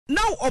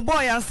now o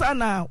boy ansa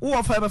na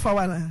wo fa be fa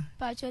wana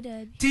Pacho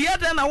daddy. Ti ya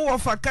den na wo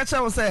fa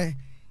kacha wo say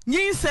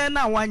nyinse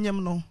na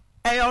wanyem no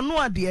e ono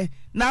ade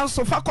na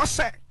so fa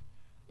kose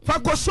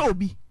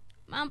obi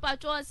Man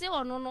pacho se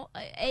ono no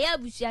eya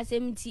busia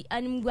semti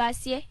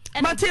animguasie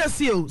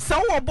Matias you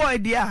so wo boy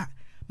dia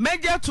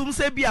Major Tum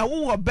say be a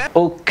woo be.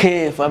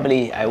 Okay,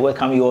 family, I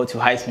welcome you all to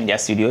Heights Media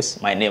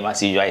Studios. My name,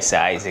 as usual, is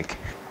Isaac.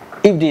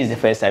 If this is the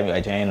first time you are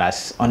joining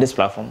us on this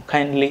platform,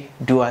 kindly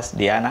do us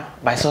the honor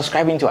by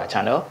subscribing to our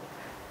channel.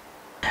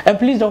 And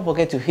please don't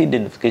forget to hit the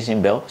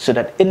notification bell so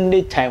that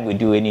anytime we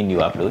do any new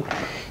upload,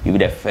 you'll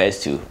be the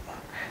first to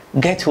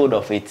get hold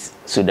of it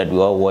so that we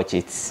all watch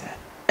it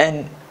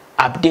and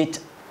update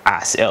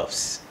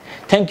ourselves.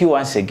 Thank you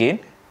once again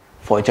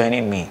for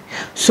joining me.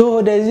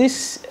 So there's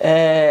this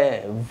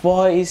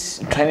voice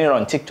trending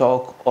on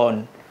TikTok,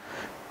 on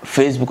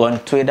Facebook, on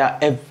Twitter,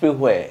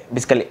 everywhere,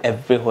 basically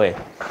everywhere.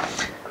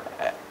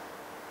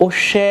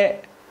 Oshe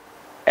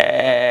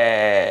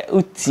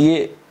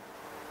utie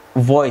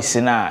voice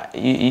na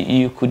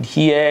you could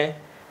hear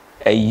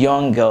a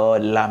young girl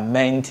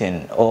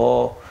lamenting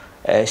or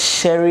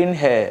sharing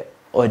her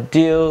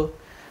ordeal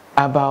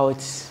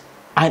about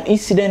an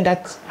incident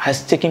that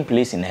has taken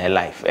place in her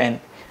life, and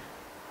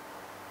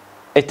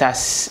it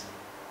has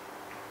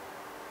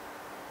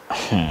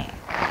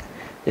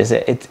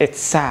it's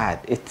sad,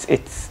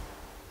 it's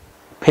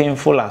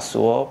painful as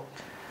well.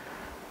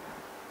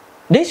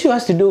 This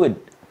has to do with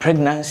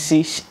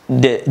pregnancy.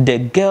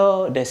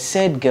 The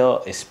said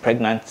girl is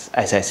pregnant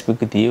as I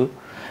speak with you,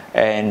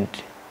 and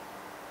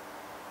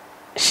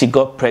she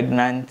got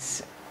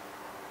pregnant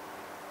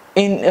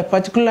in a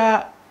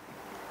particular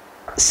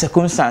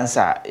circumstance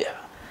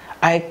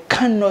I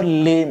cannot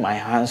lay my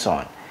hands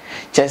on.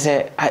 Just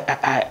say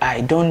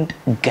I don't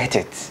get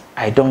it.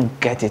 I don't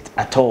get it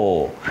at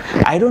all.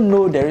 I don't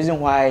know the reason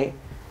why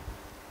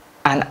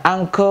an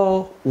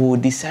uncle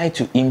would decide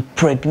to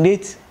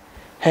impregnate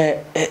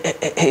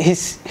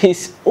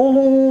his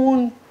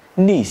own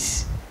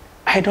niece.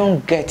 I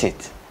don't get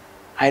it.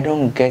 I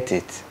don't get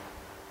it.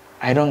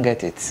 I don't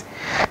get it.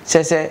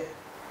 Just say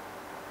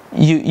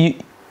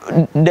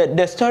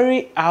the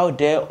story out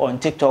there on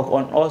TikTok,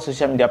 on all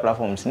social media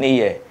platforms,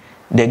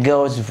 the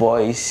girl's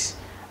voice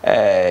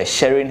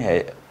sharing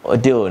her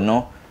ordeal,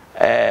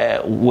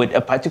 with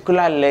a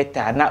particular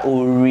letter not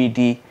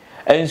already.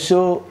 And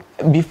so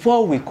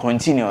before we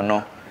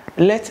continue,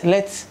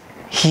 let's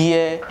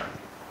hear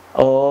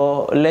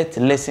or let's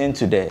listen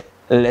to the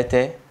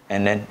letter,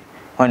 and then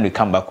when we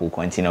come back we'll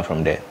continue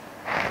from there.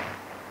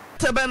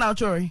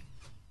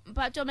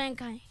 Pacho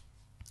menkai.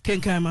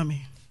 Kenkai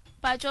mami.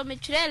 Pacho me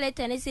try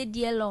letter and say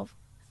dear love.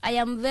 I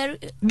am very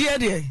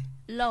dear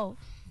love.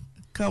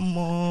 Come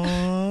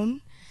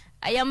on.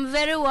 I am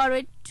very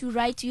worried to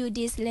write you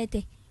this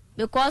letter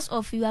because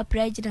of you are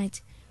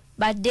pregnant.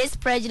 But this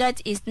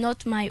pregnant is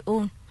not my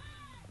own.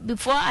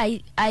 Before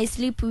I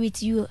sleep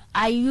with you,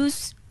 I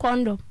use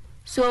condom.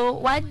 So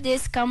what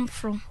this come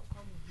from?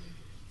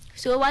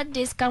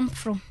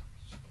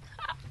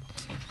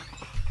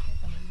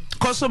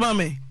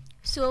 Kosomame.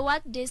 So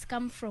what this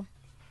come from?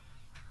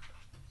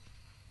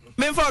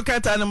 Me for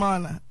cat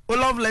animal. We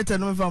love letter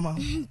no fama.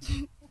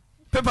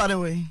 Paper the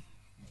way.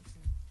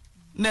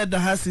 Ned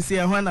has to see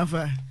a one of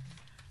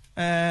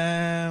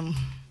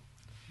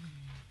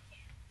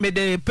me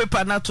the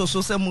paper not to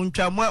so say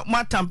muncha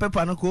matam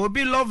paper no ko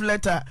be love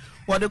letter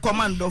what the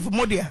command of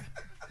Modia.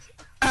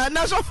 And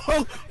that's all.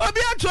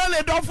 Obi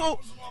actually dofo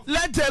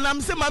letter and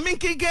I'm say mami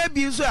kike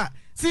bi so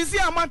since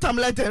ya matam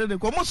letter de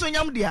ko mo so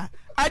nyam dia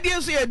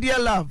ade so ya dear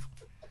love.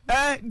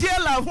 Dear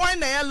love, why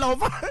na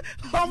love?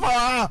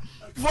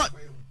 For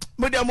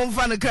Modia mo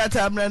fa na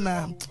kata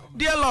na.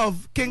 Dear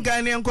love,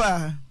 kenkan ni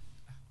nkwa.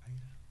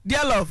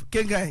 Dear love,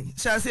 Kengai,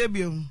 shall say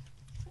you.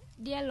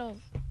 Dear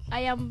love, I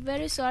am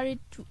very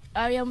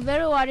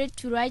worried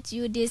to write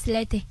you this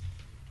letter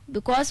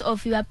because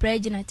of you are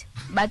pregnant.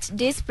 But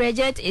this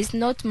pregnant is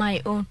not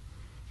my own.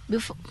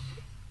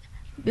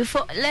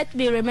 Before let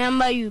me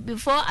remember you.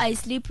 Before I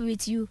sleep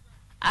with you,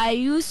 I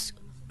use.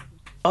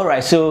 All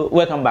right, so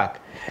welcome back.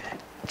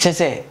 Just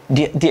say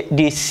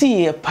the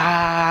see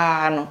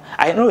pan.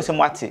 I know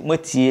somewhat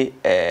the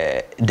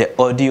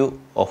audio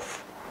of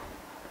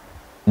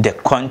the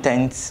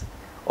contents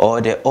or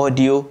the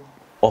audio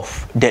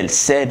of the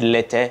said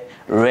letter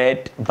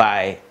read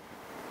by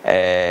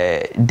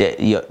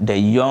the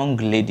young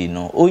lady.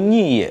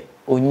 Onye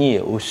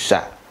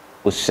usa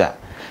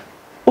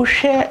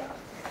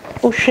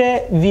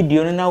share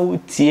video na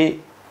utie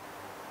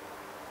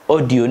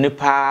audio ne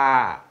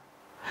pa.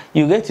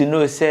 You get to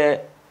know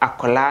say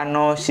akola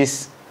no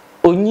she's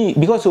onye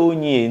because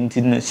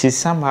onye she's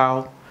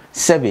somehow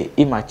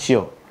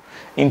immature.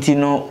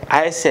 Intino,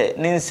 I said,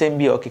 Ninsem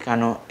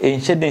okikano,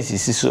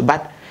 so,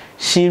 but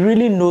she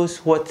really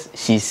knows what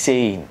she's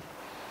saying.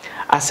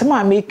 As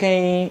someone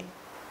making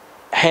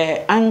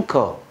her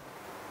uncle,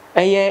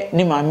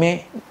 ni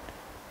mame,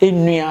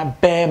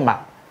 enuya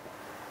bema,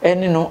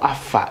 no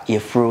afa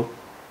yefro,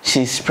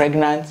 she's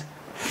pregnant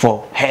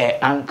for her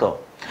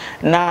uncle.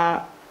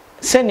 Now,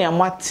 send your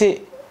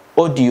mate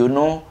audio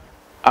no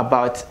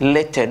about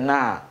Auntie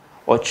Naa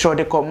or try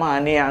to come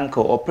any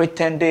uncle or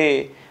pretend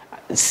they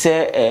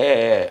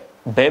say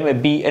baby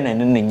be and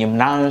then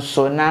now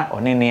so na or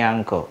any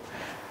uncle.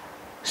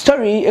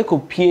 Story e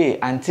could pay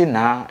Auntie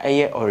Naa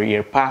or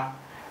your pa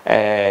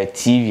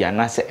TV and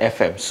that's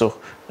FM so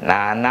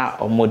na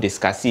or more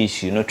discuss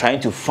issue, you know, trying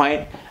to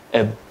find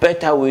a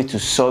better way to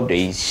solve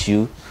the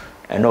issue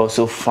and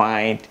also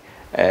find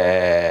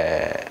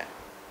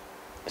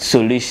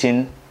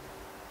solution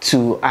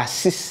to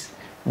assist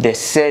the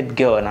said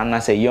girl and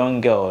as a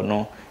young girl,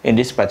 no, in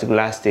this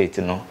particular state,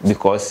 you know,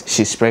 because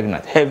she's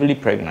pregnant, heavily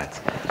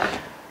pregnant.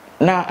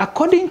 Now,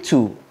 according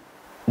to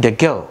the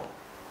girl,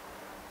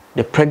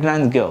 the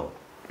pregnant girl,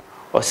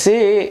 or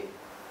say,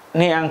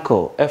 ne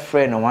uncle, a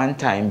friend one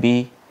time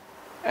be,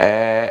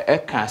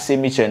 can't say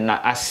me na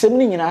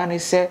assembling in an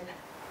say,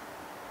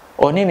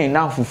 or nene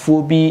now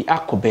for be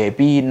ako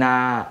baby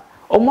na,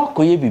 or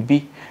mako ye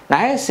bibi, na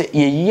I say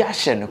ye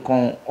yashen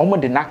con, omo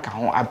de naka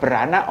hon,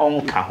 abrana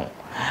on kahon.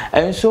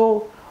 And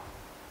so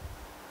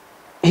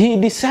he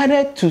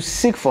decided to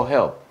seek for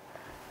help,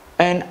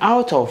 and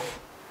out of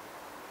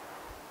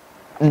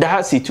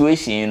that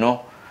situation, you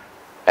know,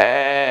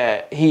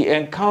 he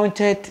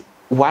encountered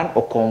one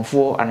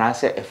okonfo and I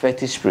said a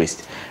fetish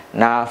priest.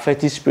 Now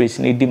fetish priest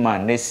need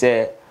demand they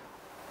say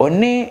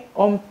one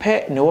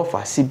ompe ne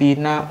wofa sibi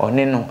na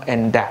one no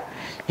enda.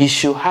 He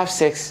should have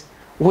sex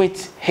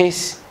with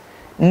his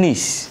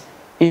niece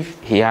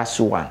if he has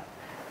one.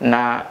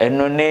 Na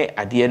eno ne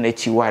adie na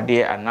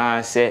chiwade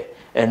ana say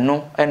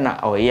eno na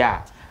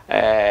oya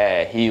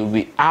he will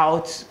be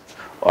out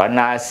or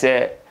na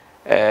say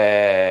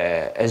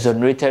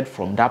exonerated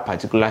from that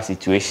particular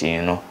situation,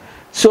 you know.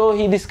 So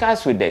he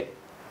discussed with the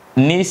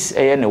niece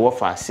ne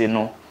wofa say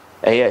no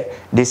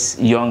this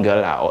young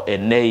girl or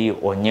enei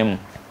or nyem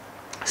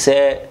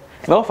say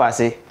me wofa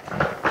say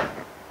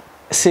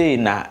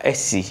na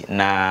esi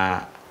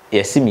na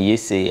yesi me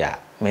yesi ya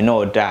me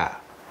no da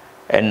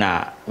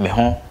na me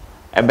ho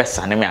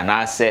ebesane me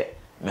ana say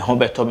me ho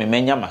beto me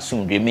menya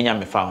masumdwe menya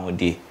me fa ho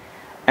di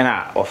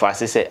na wofa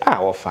say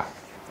wofa,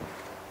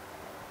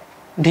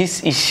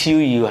 this issue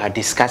you are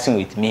discussing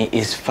with me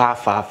is far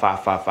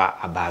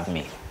above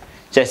me.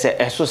 Just say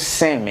it's so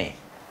same,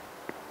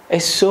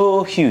 it's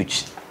so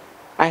huge,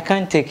 I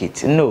can't take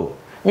it. No,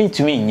 me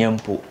to me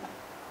nyampo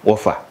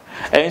wofa.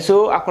 And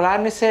so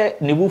akola ne say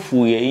ne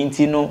bufu ye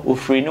inti no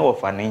ofri ne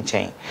wofa ne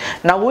nchen.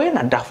 Na we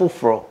na dafo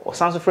fro or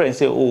sanso friend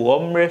say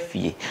omre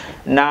fie.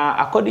 Na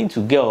according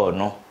to girl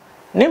no,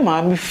 ne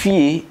maami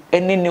fie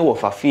ene ne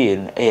wofa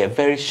fie a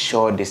very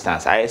short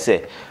distance. I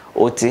say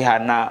oti ha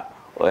na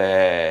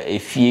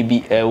efie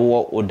bi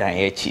ewo odan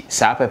echi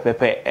sa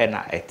pepepe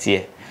na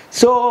etie.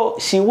 So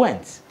she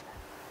went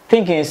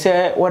thinking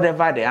say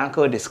whatever the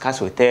uncle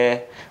discussed with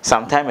her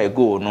some time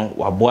ago no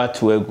waboa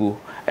to egu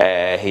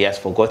he has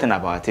forgotten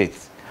about it.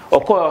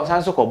 Okoyo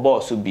sanso ko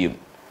boss bi.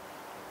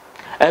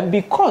 And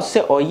because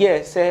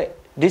say say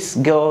this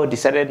girl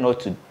decided not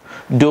to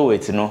do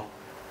it, you know,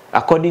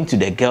 according to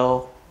the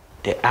girl,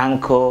 the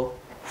uncle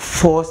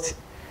forced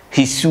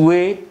his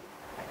way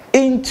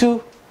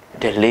into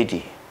the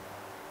lady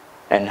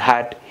and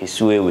had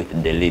his way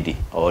with the lady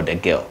or the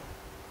girl.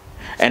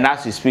 And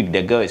as we speak,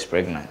 the girl is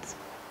pregnant.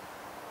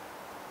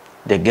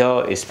 The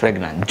girl is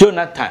pregnant.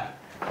 Jonathan,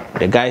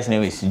 the guy's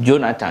name is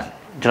Jonathan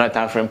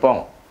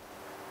Frimpong.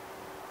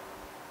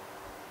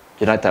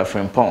 Jonathan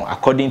Frimpong,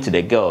 according to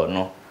the girl,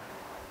 no,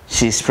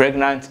 she's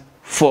pregnant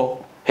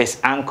for his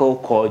uncle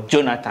called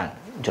Jonathan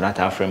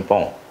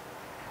Frimpong.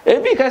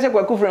 Ebi ka se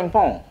kwaku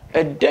Frimpong,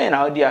 e den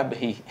na odi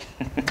abehi.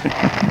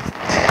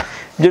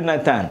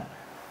 Jonathan.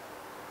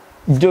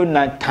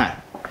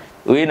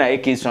 We na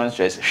eke son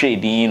stress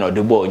shading or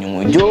the boy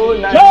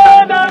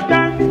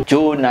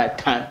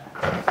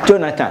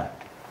Jonathan.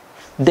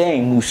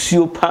 Then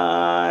musio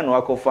pan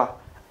wakofa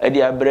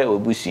edi abre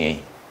obusuyen.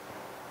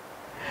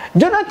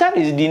 Jonathan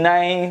is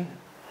denying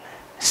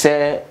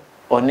say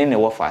oni ne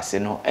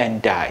wofase no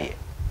and die.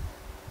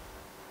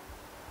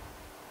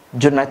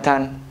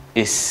 Jonathan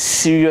is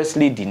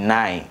seriously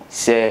denying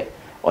say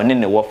oni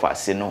ne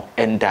wofase no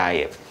and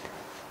die.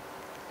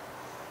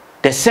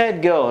 The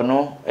said girl,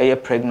 no, a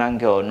pregnant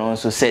girl, no,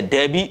 so said,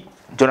 Debbie,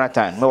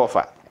 Jonathan, me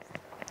wafa.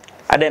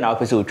 I then I'll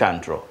pursue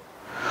Chantro.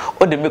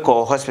 Or the make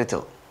call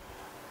hospital.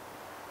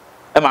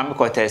 A mammy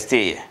call test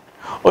here.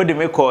 Or the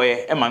make call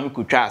a mammy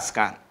could try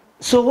scan.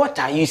 So what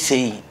are you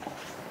saying?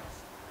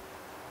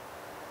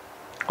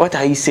 What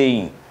are you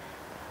saying?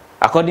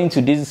 According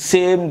to this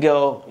same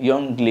girl,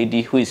 young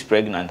lady who is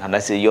pregnant, and I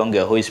say young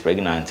girl who is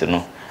pregnant, you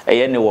know, a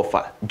yene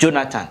wafa,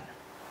 Jonathan.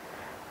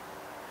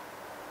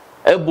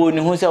 Ebo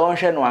ni hu se won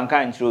hwe no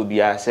anka nchire obi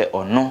a se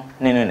ono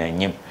ne no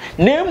nanyem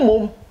na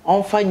mmom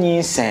onfa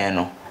nyinsen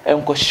no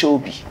enko hye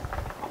obi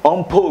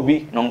onpa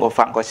obi no ngo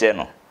fa nko hye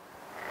no.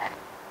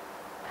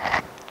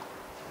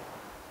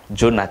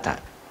 Jonathan,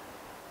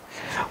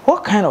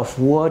 what kind of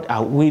world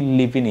are we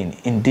living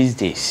in these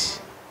days?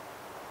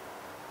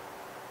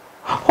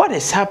 What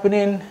is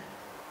happening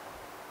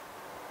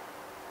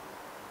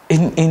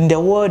in the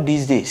world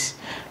these days?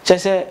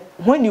 Just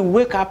when you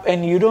wake up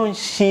and you don't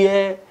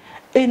hear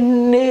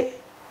any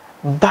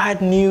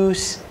bad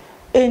news,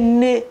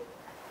 any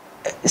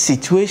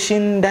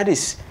situation that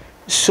is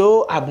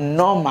so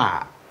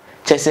abnormal,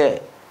 just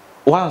say,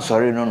 one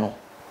sorry, no.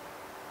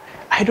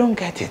 I don't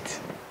get it.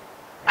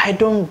 I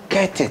don't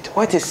get it.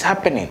 What is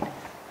happening?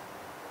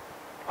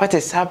 What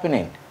is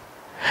happening?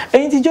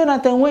 And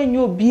Jonathan, when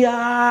you be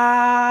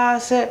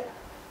say,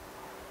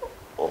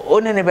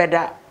 onene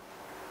beda,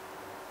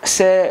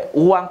 say,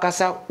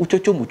 uankasa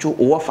uchocho mucho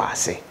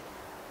uwafase.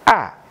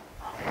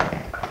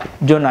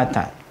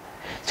 Jonathan,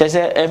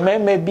 say,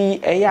 maybe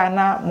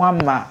eyana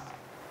mama,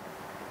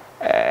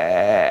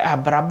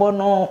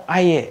 abrabono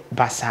aye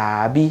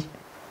basabi.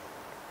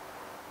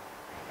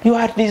 You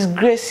are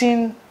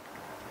disgracing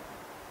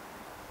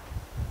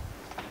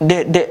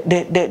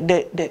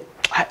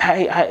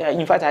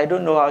in fact, I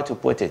don't know how to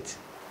put it.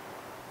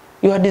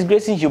 You are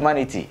disgracing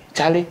humanity,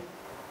 Charlie.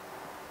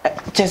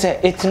 Just say,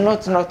 it's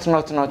not.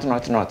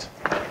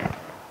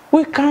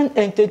 We can't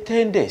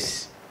entertain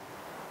this.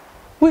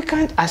 We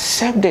can't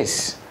accept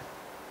this.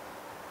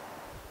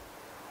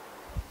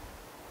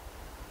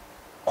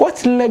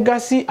 What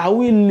legacy are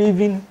we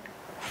leaving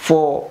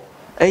for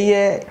a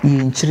year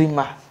in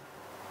Chirima?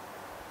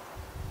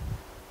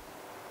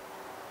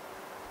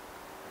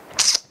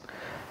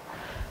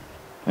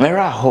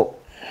 Meraho.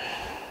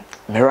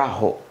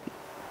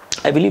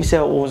 I believe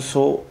so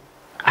also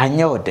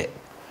anyode.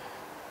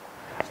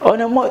 On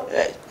a more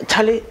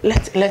Charlie,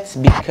 let's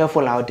be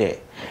careful out there.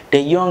 The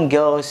young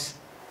girls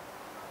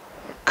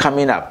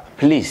coming up,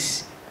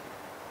 please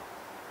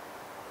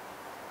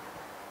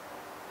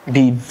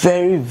be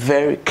very,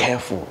 very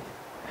careful.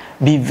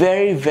 Be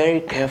very, very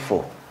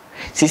careful.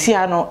 Sisi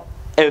ano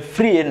a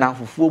free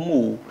enough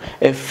move,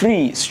 a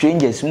free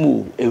strangers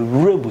move, a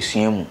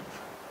rebusium.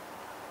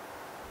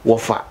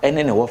 Wafa and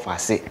then wafa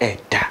say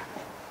da.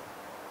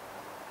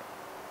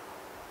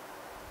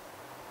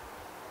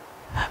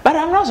 But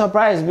I'm not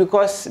surprised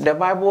because the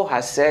Bible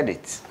has said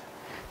it.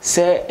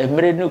 Say a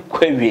merenu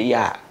kwewe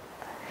ya.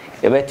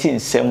 Ebetin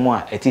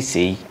semwa eti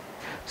say.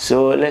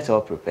 So let's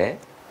all prepare.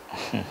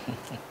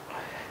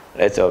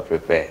 Let's all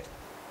prepare.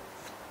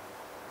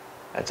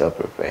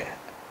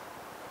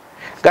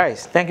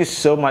 Guys, thank you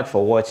so much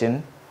for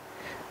watching,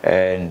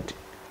 and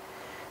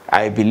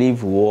I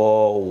believe we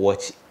all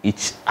watch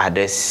each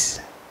other's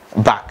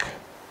back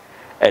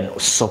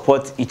and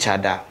support each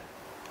other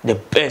the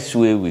best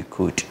way we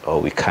could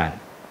or we can.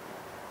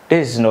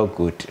 This is not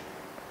good.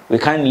 We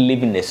can't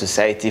live in a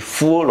society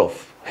full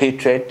of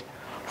hatred,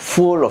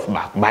 full of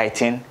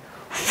backbiting,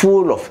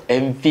 full of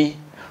envy,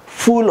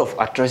 full of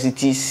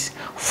atrocities,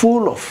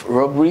 full of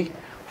robbery,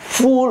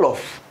 full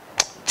of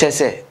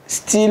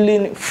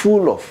stealing,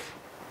 full of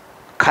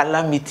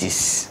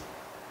calamities,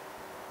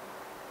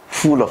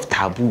 full of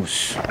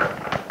taboos.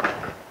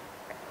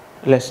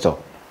 Let's stop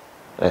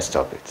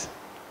it.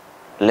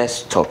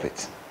 Let's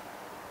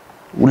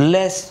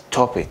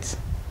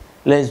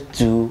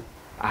do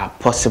our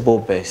possible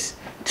best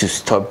to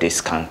stop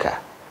this canker.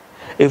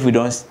 If we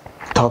don't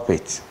stop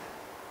it,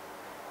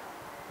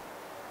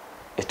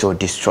 it will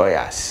destroy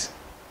us.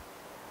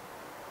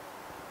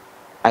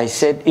 I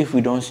said if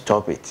we don't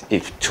stop it,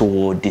 it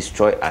will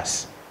destroy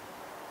us.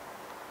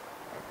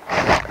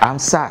 I'm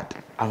sad.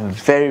 I'm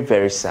very,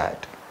 very sad.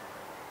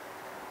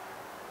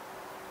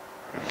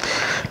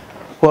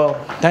 Well,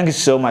 thank you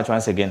so much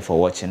once again for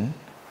watching.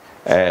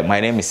 My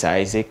name is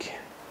Isaac.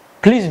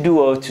 Please do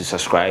well to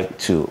subscribe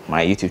to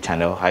my YouTube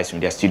channel, Highs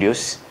Media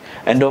Studios.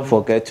 And don't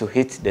forget to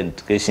hit the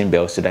notification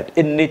bell so that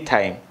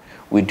anytime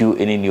we do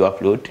any new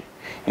upload,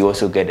 you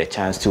also get a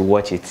chance to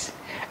watch it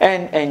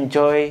and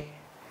enjoy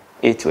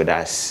it with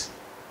us.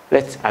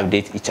 Let's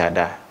update each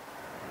other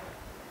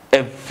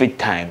every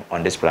time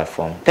on this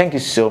platform. Thank you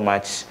so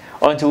much.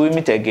 Until we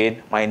meet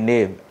again, my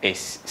name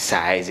is Sir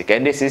Isaac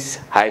and this is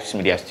Highs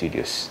Media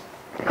Studios.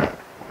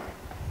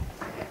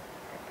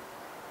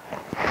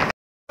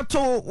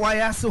 To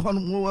wayase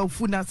hon wo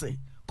afuna se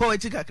ko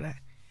echi kakra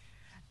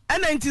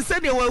ana nti se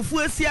de wo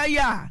afu asia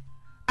ya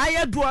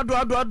aye do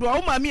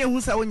o ma me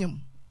ehu sa wonyam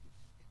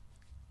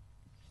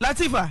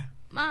Latifa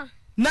ma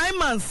 9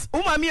 months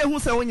o ma me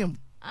ehu sa wonyam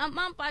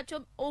man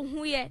pacho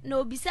ohun ye na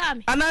obisa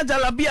me ana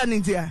jalabia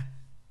nintia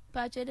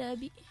pacho da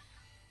bi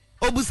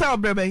obusa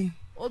obrebe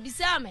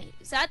obisa me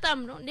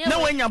satam no na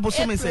wanya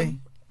boso me say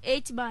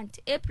 8 months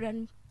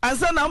April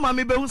ansa na o ma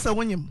me be hu sa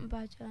wonyam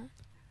pacho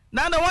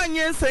na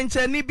wanye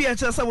nsenchani bi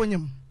eche sa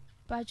wonyam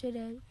pacho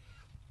da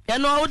ya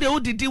no wo de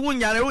udidi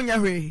wunyare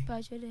wunyahwe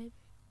pacho da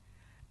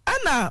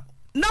ana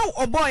na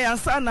oboy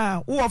ansa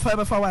na wo fa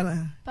be fa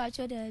wana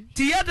pacho da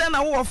ti yede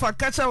na wo fa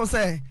kacha wo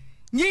say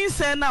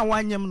nyinse na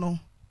wanyem no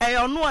e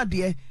ono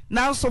ade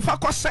na so fa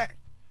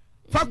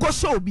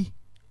kose obi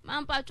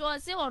man pacho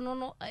se ono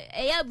no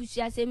eya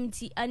busu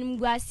asemti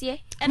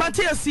animguase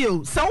Matiasi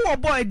o se wo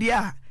boy de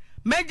a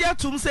meja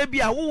tum se bi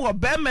a wo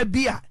be ma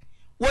bi a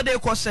wo de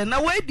kose na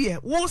we de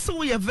wo se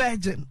wo ye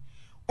virgin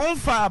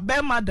onfa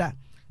be mada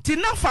ti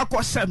na fa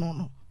kose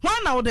no ho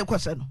na wo de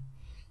kose no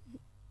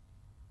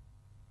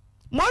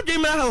mo dwe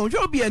me ha o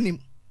jo bi anim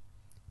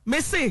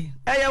me se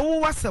eye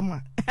wo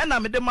wasema e na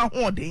me de ma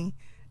ho den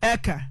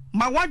eka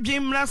ma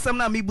wadwen mra sam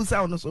na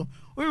mebusa wo so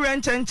we re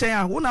nchen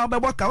a wo na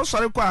obebo ka wo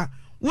sori kwa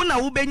wo na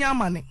wo benya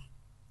amane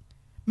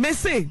me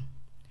say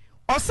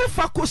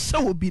osefa ko se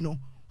obi no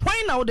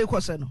hwan na wo de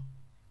kwose no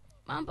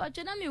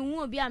Mampacho na me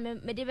hu obi a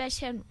me de be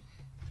hye no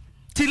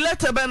ti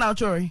letter be na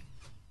chori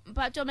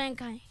Pacho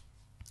menkan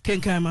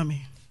kenkan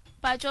mami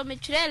Pacho me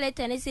tire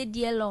letter and say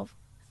dear love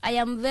I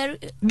am very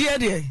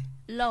dear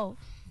love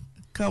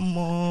come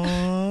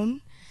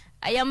on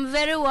I am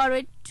very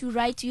worried to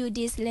write you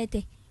this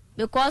letter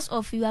because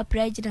of you are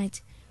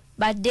pregnant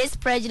but this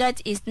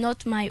pregnant is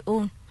not my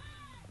own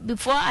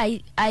before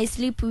I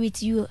sleep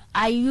with you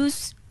I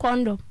use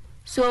condom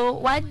so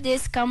what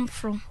this come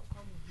from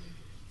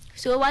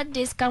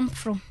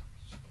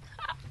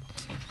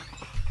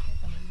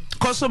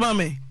Customer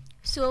me.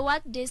 So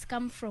what this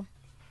come from?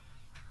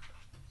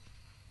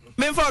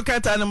 Me for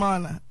kata ni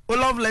mana. O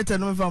love letter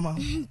no me for ma.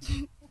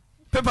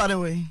 Paper the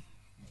way.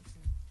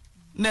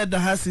 Ned the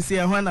house is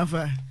here when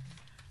afa.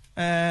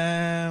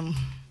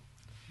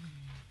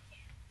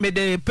 Me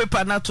the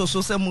paper na to so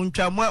se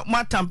muntwa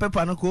mo tam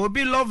paper no ko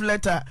obi love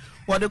letter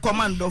what the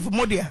command of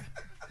modia.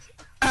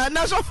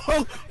 Na so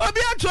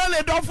obi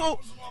atwale dofo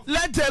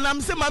letter na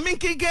me se mami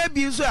kinke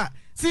bi so a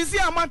sisi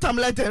amatam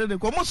letter de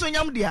ko mo so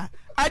nyam dia.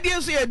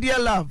 Idea so dear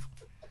love.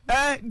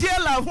 Dear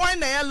love, why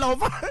na love?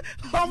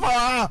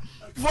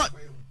 For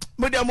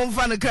Modia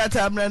Mumfana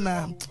Kata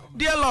Brana.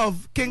 Dear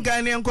love,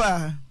 Kinkai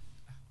Nkwa.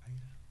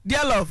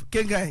 Dear love,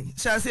 Kinkai,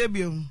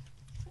 Shasebium.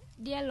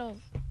 Dear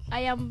love,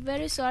 I am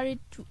very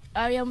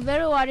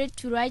worried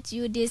to write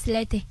you this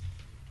letter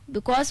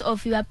because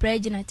of you are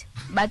pregnant.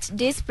 But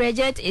this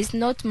pregnant is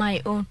not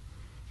my own.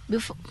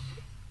 Before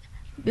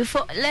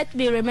let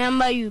me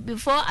remember you.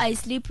 Before I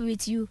sleep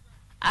with you,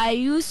 I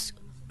use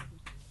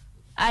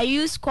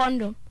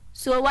condom.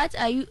 So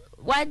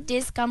what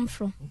this come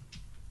from?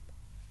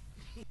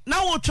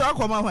 Now what talk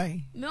about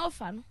why? Me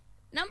offer no.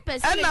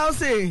 And now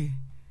say,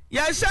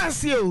 ya shall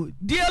see you,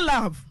 dear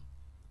love.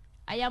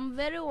 I am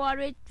very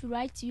worried to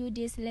write you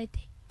this letter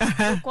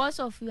because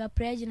of you are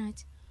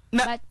pregnant.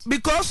 But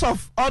because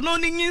of no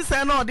ningin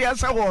say no dear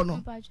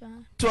sawono.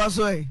 To us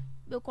way.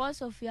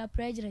 Because of you are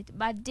pregnant,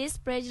 but this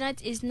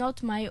pregnant is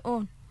not my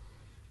own.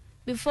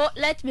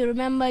 Let me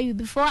remember you.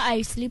 Before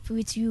I sleep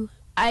with you,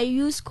 I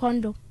use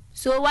condom.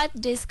 So what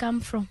this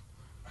come from?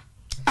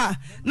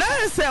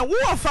 Now say wo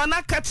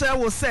ofana kache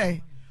wo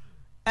say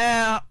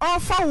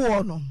offer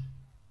wo no.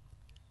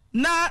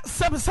 Na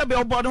sebe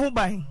obodo ho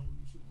ban.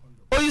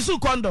 O use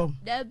condom.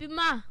 There be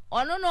ma.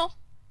 No.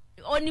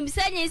 Onim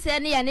se nyi se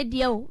ne ya ne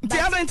de o. Ti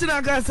abenti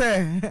na ka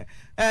say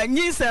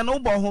nyi se no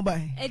bo ho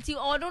ban. Eti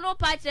no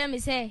partner me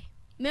say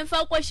me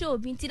fa kwahye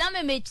obi nti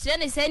na me kire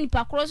ne se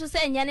nipa kro so se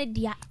nya ne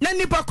dia. Na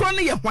nipa kro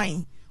ne ye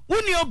hwan. Wo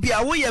ni obi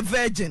a wo ye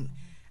virgin.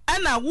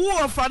 Ana wo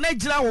ofana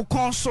gira wo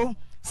kon so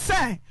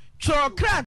say chokra